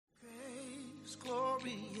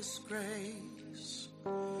Glorious grace,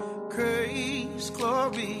 grace,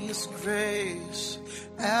 glorious grace.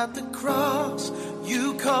 At the cross,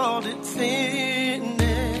 you called it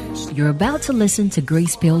finished. You're about to listen to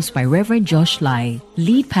Grace Pills by Reverend Josh Lai,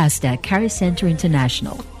 lead pastor at Charis Center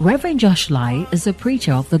International. Reverend Josh Lai is a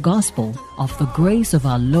preacher of the gospel of the grace of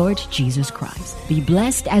our Lord Jesus Christ. Be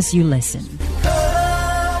blessed as you listen.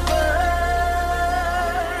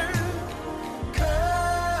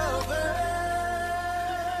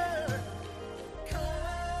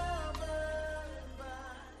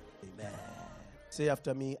 Say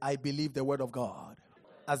after me, I believe the word of God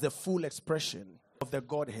as the full expression of the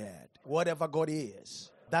Godhead. Whatever God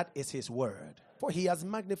is, that is his word. For he has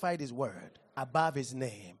magnified his word above his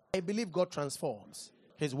name. I believe God transforms.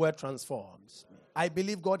 His word transforms me. I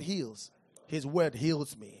believe God heals. His word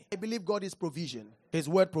heals me. I believe God is provision. His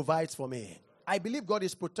word provides for me. I believe God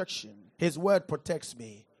is protection. His word protects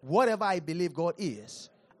me. Whatever I believe God is,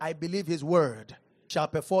 I believe his word shall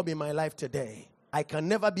perform in my life today. I can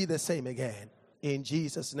never be the same again. In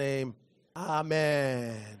Jesus' name,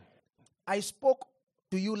 amen. I spoke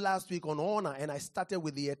to you last week on honor, and I started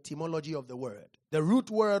with the etymology of the word. The root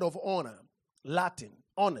word of honor, Latin,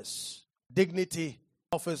 honors, dignity,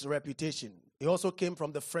 office, reputation. It also came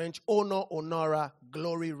from the French honor, honora,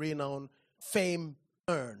 glory, renown, fame,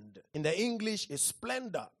 earned. In the English, is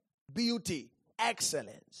splendor, beauty,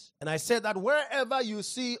 excellence. And I said that wherever you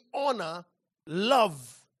see honor,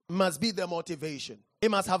 love must be the motivation. It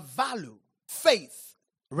must have value, faith,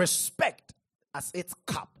 respect as its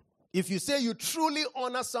cup. If you say you truly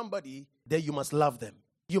honor somebody, then you must love them.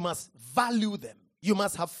 You must value them. You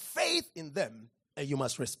must have faith in them, and you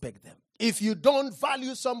must respect them. If you don't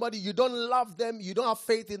value somebody, you don't love them, you don't have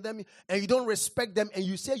faith in them, and you don't respect them, and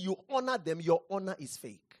you say you honor them, your honor is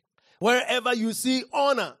fake. Wherever you see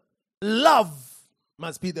honor, love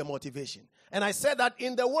must be the motivation. And I said that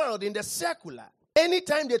in the world, in the secular,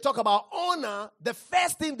 anytime they talk about honor, the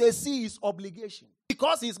first thing they see is obligation.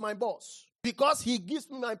 Because he's my boss. Because he gives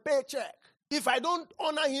me my paycheck. If I don't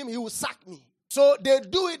honor him, he will sack me. So they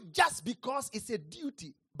do it just because it's a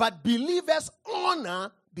duty. But believers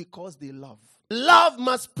honor because they love. Love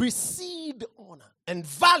must precede honor. And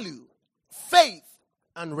value, faith,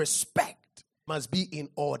 and respect must be in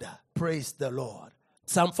order. Praise the Lord.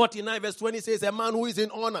 Psalm 49 verse 20 says, a man who is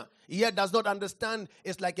in honor, yet does not understand,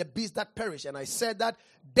 is like a beast that perish. And I said that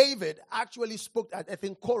David actually spoke, I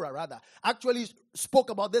think Korah rather, actually spoke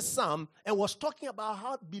about this psalm and was talking about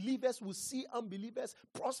how believers will see unbelievers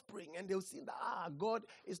prospering. And they'll see that, God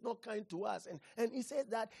is not kind to us. And he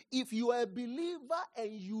said that if you are a believer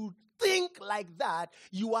and you think like that,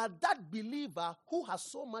 you are that believer who has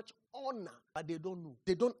so much honor, but they don't know.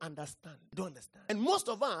 They don't understand. They don't understand. And most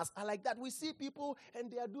of us are like that. We see people and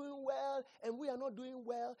they are doing well and we are not doing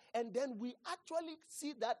well. And then we actually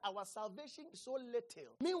see that our salvation is so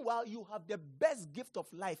little. Meanwhile, you have the best gift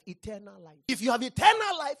of life, eternal life. If you have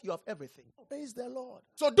eternal life, you have everything. Praise the Lord.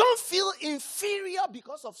 So don't feel inferior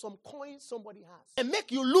because of some coins somebody has. And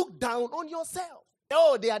make you look down on yourself.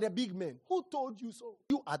 Oh, they are the big men. Who told you so?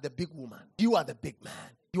 You are the big woman. You are the big man.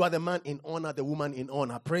 You are the man in honor, the woman in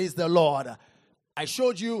honor. Praise the Lord. I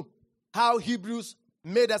showed you how Hebrews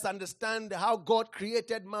made us understand how God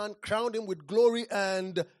created man, crowned him with glory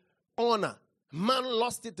and honor. Man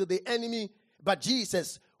lost it to the enemy, but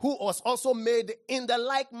Jesus, who was also made in the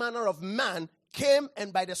like manner of man, came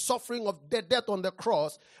and by the suffering of death on the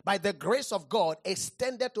cross, by the grace of God,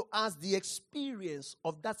 extended to us the experience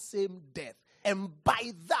of that same death. And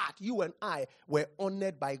by that, you and I were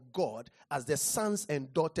honored by God as the sons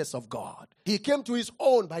and daughters of God. He came to his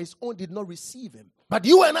own, but his own did not receive him. But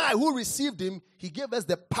you and I who received him, he gave us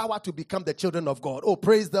the power to become the children of God. Oh,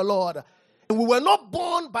 praise the Lord. And we were not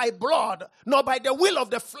born by blood, nor by the will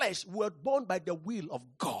of the flesh. We were born by the will of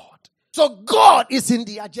God. So God is in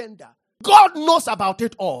the agenda. God knows about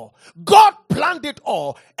it all. God planned it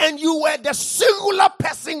all. And you were the singular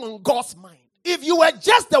person on God's mind. If you were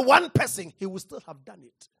just the one person, he would still have done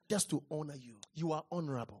it just to honor you. You are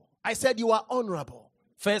honorable. I said you are honorable.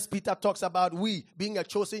 First Peter talks about we being a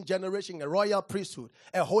chosen generation, a royal priesthood,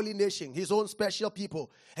 a holy nation, his own special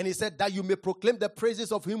people. And he said that you may proclaim the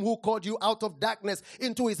praises of him who called you out of darkness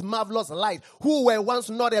into his marvelous light, who were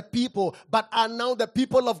once not a people, but are now the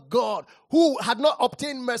people of God, who had not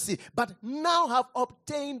obtained mercy, but now have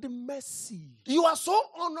obtained mercy. You are so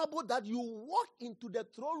honorable that you walk into the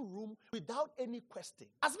throne room without any question.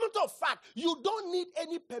 As a matter of fact, you don't need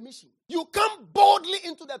any permission. You come boldly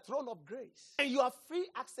into the throne of grace, and you have free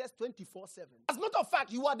access 24/7. As a matter of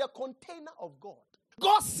fact, you are the container of God.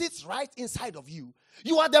 God sits right inside of you.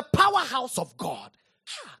 You are the powerhouse of God.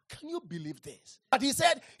 Can you believe this? But he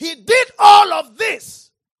said, he did all of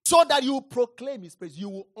this so that you proclaim his praise. You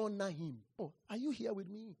will honor him. Oh, are you here with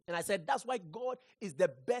me? And I said, that's why God is the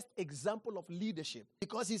best example of leadership.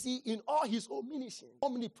 Because you see, in all his omniscience,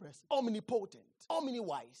 omnipresent, omnipotent,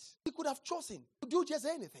 omniwise, he could have chosen to do just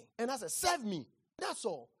anything. And I said, serve me. That's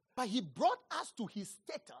all. But he brought us to his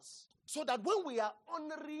status so that when we are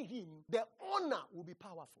honoring him, the honor will be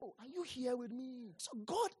powerful. Oh, are you here with me? So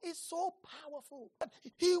God is so powerful.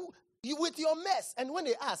 You with your mess. And when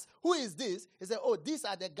they ask, who is this? He said, oh, these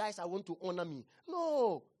are the guys I want to honor me.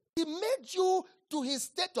 No. He made you to his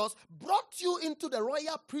status, brought you into the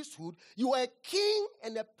royal priesthood. You are a king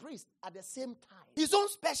and a priest at the same time. His own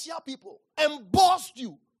special people embossed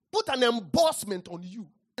you, put an embossment on you,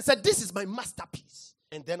 and said, this is my masterpiece.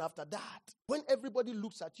 And then after that, when everybody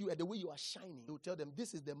looks at you and the way you are shining, you tell them,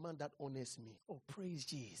 this is the man that honors me. Oh, praise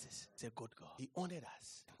Jesus. It's a good God. He honored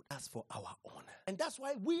us and asked for our honor. And that's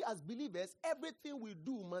why we as believers, everything we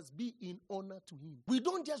do must be in honor to him. We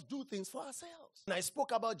don't just do things for ourselves. And I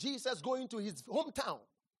spoke about Jesus going to his hometown.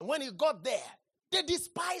 And when he got there, they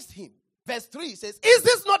despised him. Verse 3 says, is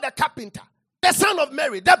this not the carpenter, the son of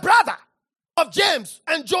Mary, the brother of James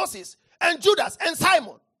and Joseph and Judas and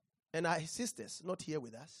Simon? And our sisters not here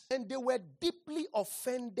with us. And they were deeply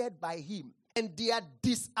offended by him. And their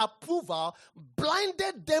disapproval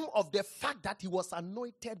blinded them of the fact that he was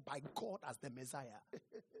anointed by God as the Messiah.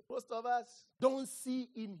 Most of us don't see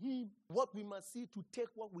in him what we must see to take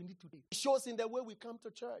what we need to do. It shows in the way we come to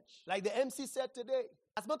church. Like the MC said today.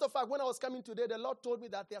 As a matter of fact, when I was coming today, the Lord told me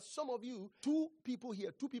that there are some of you, two people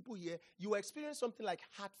here, you experience something like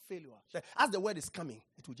heart failure. As the word is coming,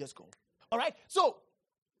 it will just go. All right? So,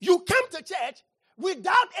 you come to church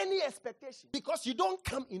without any expectation because you don't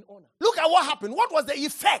come in honor. Look at what happened. What was the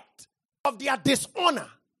effect of their dishonor?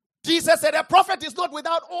 Jesus said a prophet is not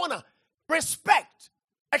without honor, respect,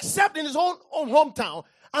 except in his own hometown,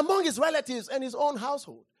 among his relatives and his own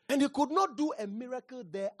household. And he could not do a miracle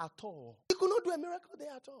there at all. He could not do a miracle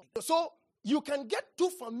there at all. So you can get too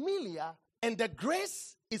familiar and the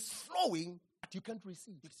grace is flowing, you can't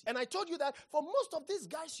receive. And I told you that for most of these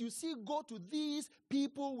guys you see go to these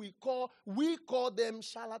people we call them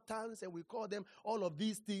charlatans, and we call them all of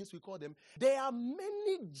these things we call them. There are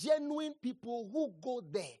many genuine people who go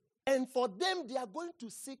there. And for them, they are going to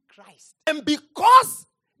seek Christ. And because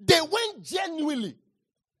they went genuinely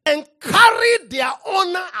and carried their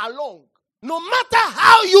honor along, no matter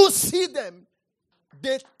how you see them,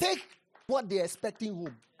 they take what they're expecting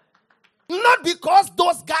home. Not because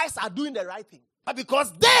those guys are doing the right thing, but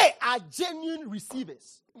because they are genuine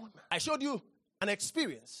receivers. I showed you an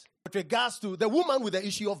experience with regards to the woman with the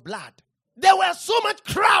issue of blood. There was so much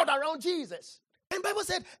crowd around Jesus. And the Bible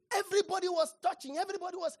said everybody was touching,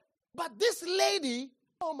 but this lady,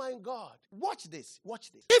 oh my God, watch this.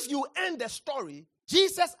 If you end the story,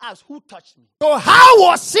 Jesus asked, who touched me? So how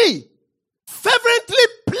was she fervently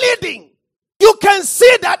pleading? You can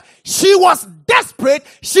see that she was desperate.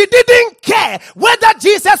 She didn't care whether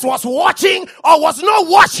Jesus was watching or was not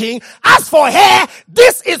watching. As for her,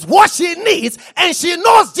 this is what she needs, and she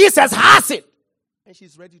knows Jesus has it. And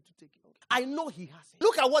she's ready to take it. I know he has it.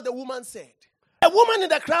 Look at what the woman said. A woman in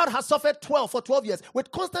the crowd has suffered for 12 years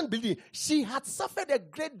with constant bleeding. She had suffered a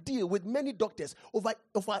great deal with many doctors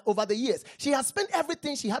over the years. She has spent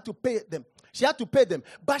everything she had to pay them.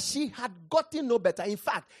 But she had gotten no better. In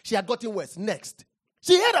fact, she had gotten worse. Next,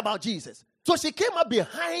 she heard about Jesus. So she came up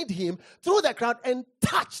behind him through the crowd and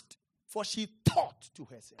touched. For she thought to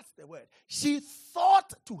herself. That's the word. She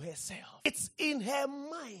thought to herself. It's in her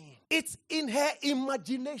mind. It's in her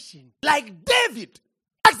imagination. Like David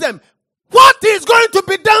asked them, what is going to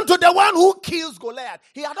be done to the one who kills Goliath?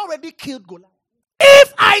 He had already killed Goliath.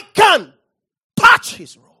 If I can touch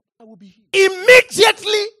his robe, I will be healed.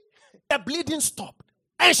 Immediately, the bleeding stopped.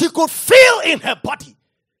 And she could feel in her body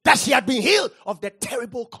that she had been healed of the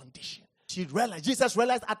terrible condition. Jesus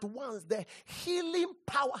realized at once the healing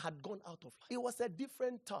power had gone out of her. It was a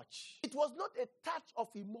different touch. It was not a touch of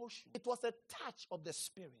emotion. It was a touch of the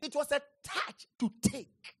spirit. It was a touch to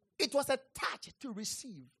take. It was a touch to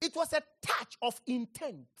receive. It was a touch of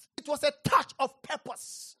intent. It was a touch of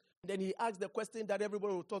purpose. Then he asked the question that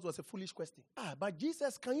everybody thought was a foolish question. But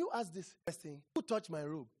Jesus, can you ask this question? Who touched my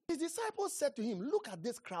robe? His disciples said to him, look at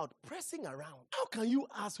this crowd pressing around. How can you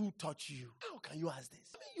ask who touched you? How can you ask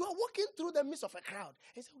this? You are walking through the midst of a crowd.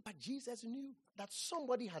 He said, but Jesus knew that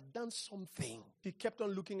somebody had done something. He kept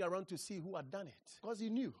on looking around to see who had done it. Because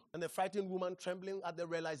he knew. And the frightened woman, trembling at the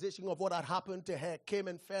realization of what had happened to her, came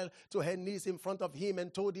and fell to her knees in front of him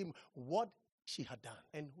and told him what she had done.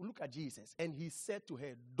 And look at Jesus. And he said to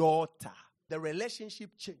her, daughter, the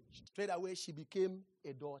relationship changed. Straight away, she became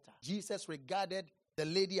a daughter. Jesus regarded the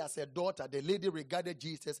lady as a daughter. The lady regarded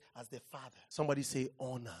Jesus as the father. Somebody say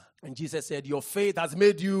honor. And Jesus said, your faith has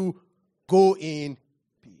made you go in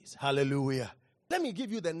peace. Hallelujah. Let me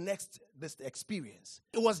give you this experience.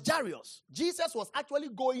 It was Jairus. Jesus was actually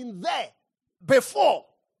going there before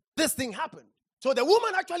this thing happened. So the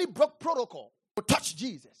woman actually broke protocol to touch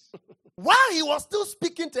Jesus. While he was still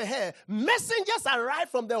speaking to her, messengers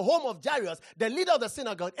arrived from the home of Jairus, the leader of the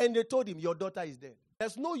synagogue, and they told him, your daughter is dead.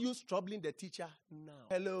 There's no use troubling the teacher now.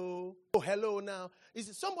 Hello. Oh, hello now. You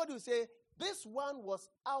see, somebody will say, this one was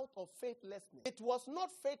out of faithlessness. It was not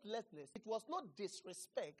faithlessness. It was not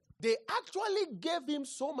disrespect. They actually gave him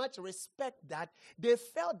so much respect that they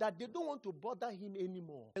felt that they don't want to bother him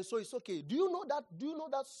anymore. And so it's okay. Do you know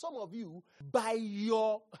that some of you, by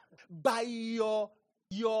your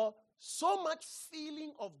so much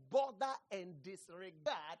feeling of bother and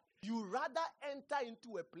disregard, you rather enter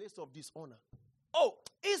into a place of dishonor. Oh,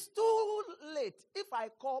 it's too late. If I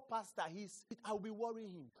call pastor, I'll be worrying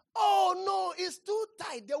him. Oh, no, it's too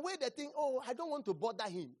tight. The way they think, I don't want to bother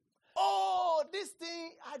him. Oh, this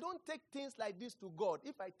thing, I don't take things like this to God.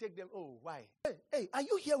 If I take them, why? Hey, are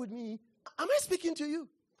you here with me? Am I speaking to you?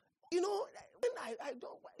 You know, when I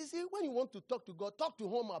don't, you see, when you want to talk to God, talk to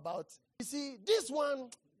him about, you see, this one,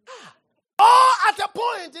 at a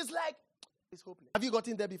point, it's like, it's hopeless. Have you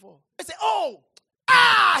gotten there before? They say,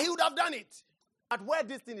 he would have done it. But where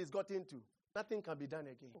this thing is gotten to, nothing can be done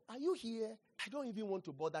again. Are you here? I don't even want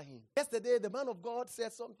to bother him. Yesterday, the man of God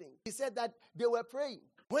said something. He said that they were praying.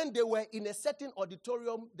 When they were in a certain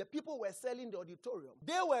auditorium, the people were selling the auditorium.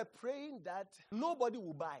 They were praying that nobody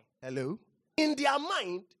will buy. Hello? In their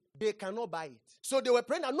mind, they cannot buy it. So they were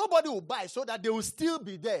praying that nobody will buy so that they will still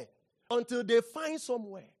be there until they find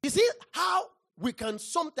somewhere. You see how we can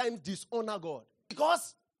sometimes dishonor God?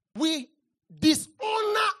 Because we dishonor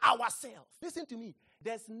ourselves. Listen to me.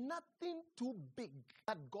 There's nothing too big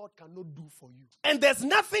that God cannot do for you. And there's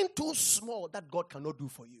nothing too small that God cannot do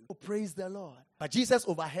for you. Oh, praise the Lord. But Jesus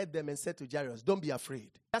overheard them and said to Jairus, don't be afraid.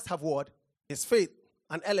 Just have what? His faith,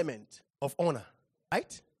 an element of honor.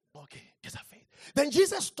 Right? Okay, just have faith. Then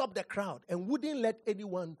Jesus stopped the crowd and wouldn't let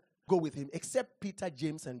anyone go with him except Peter,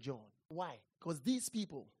 James, and John. Why? Because these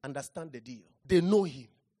people understand the deal. They know him.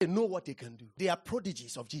 They know what they can do. They are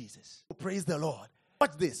prodigies of Jesus. Oh, praise the Lord.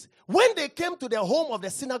 Watch this. When they came to the home of the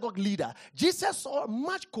synagogue leader, Jesus saw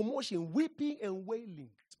much commotion, weeping and wailing.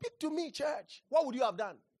 Speak to me, church. What would you have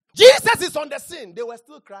done? Jesus is on the scene. They were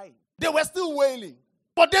still crying. They were still wailing.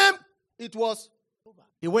 For them, it was over.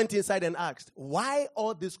 He went inside and asked, why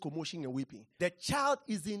all this commotion and weeping? The child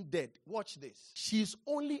isn't dead. Watch this. She's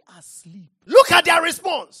only asleep. Look at their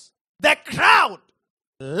response. The crowd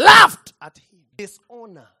laughed at him.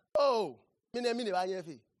 Dishonor. Oh, we've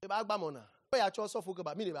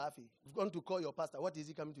gone to call your pastor. What is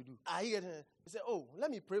he coming to do? He said, let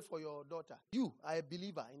me pray for your daughter. You are a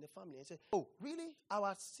believer in the family. He said, really?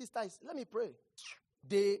 Our sister is, let me pray.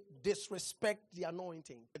 They disrespect the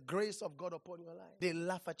anointing, the grace of God upon your life. They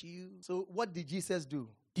laugh at you. So what did Jesus do?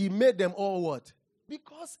 He made them all what?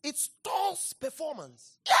 Because it stalls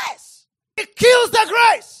performance. Yes! It kills the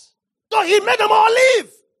grace. So he made them all leave.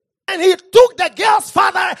 And he took the girl's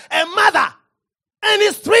father and mother and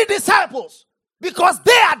his 3 disciples because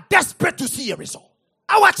they are desperate to see a result.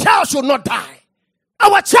 Our child should not die.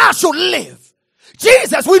 Our child should live.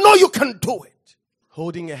 Jesus, we know you can do it.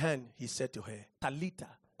 Holding a hand, he said to her, Talita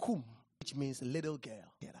kum, which means little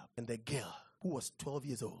girl, get up. And the girl, who was 12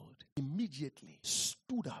 years old, immediately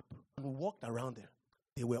stood up and walked around them.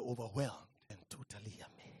 They were overwhelmed and totally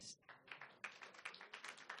amazed.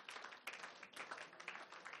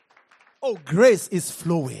 Oh, grace is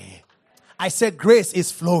flowing. I said grace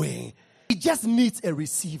is flowing. It just needs a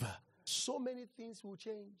receiver. So many things will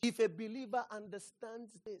change. If a believer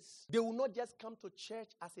understands this, they will not just come to church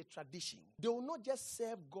as a tradition. They will not just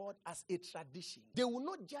serve God as a tradition. They will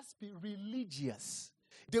not just be religious.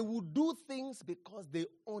 They will do things because they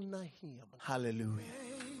honor him. Hallelujah.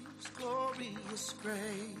 Grace, glorious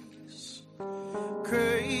grace.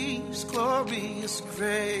 Grace, glorious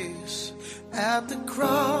grace. At the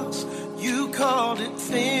cross, you called it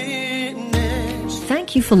finished.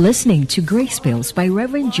 Thank you for listening to Grace Bills by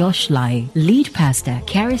Reverend Josh Lai, lead pastor,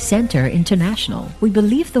 Charis Center International. We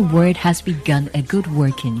believe the word has begun a good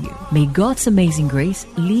work in you. May God's amazing grace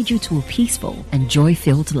lead you to a peaceful and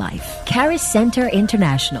joy-filled life. Charis Center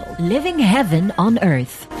International, living heaven on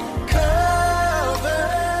earth.